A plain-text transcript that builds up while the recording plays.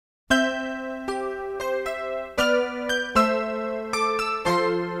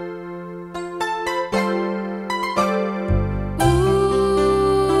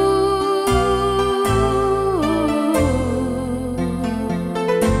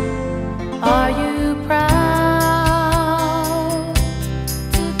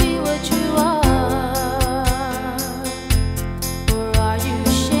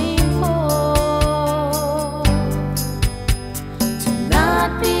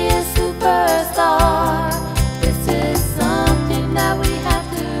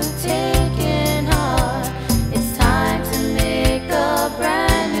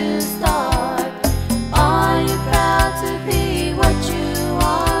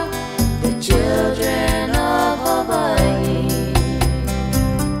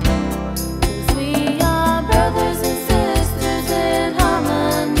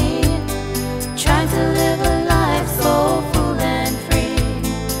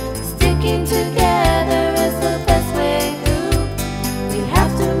Sticking together is the best way through. We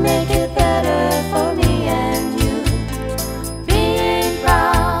have to make it better for me and you. Being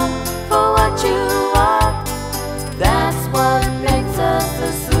proud for what you are, that's what makes us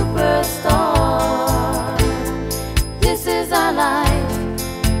a superstar. This is our life,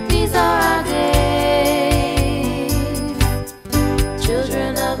 these are our days.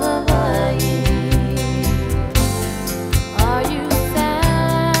 Children of Hawai'i. Are you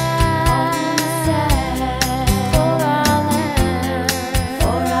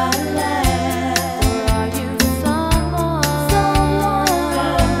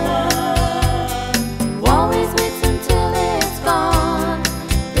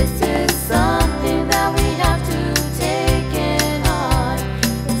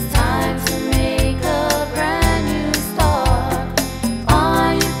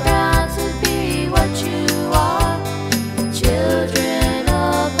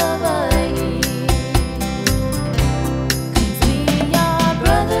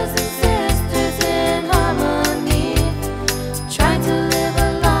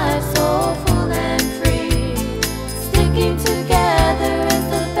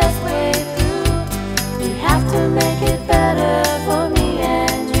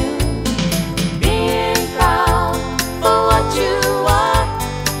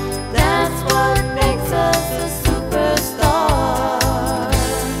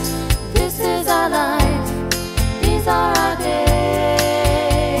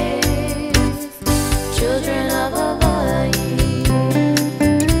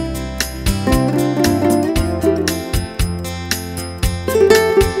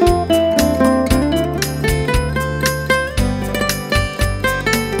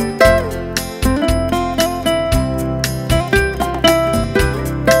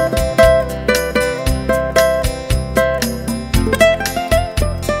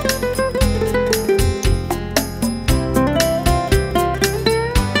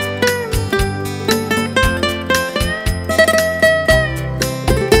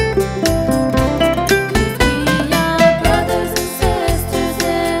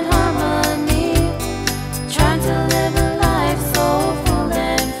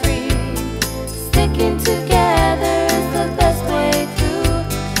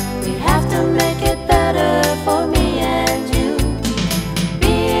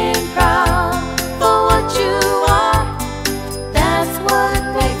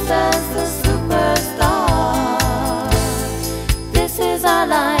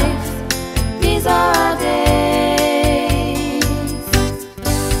these are our days,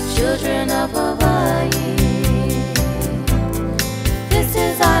 children of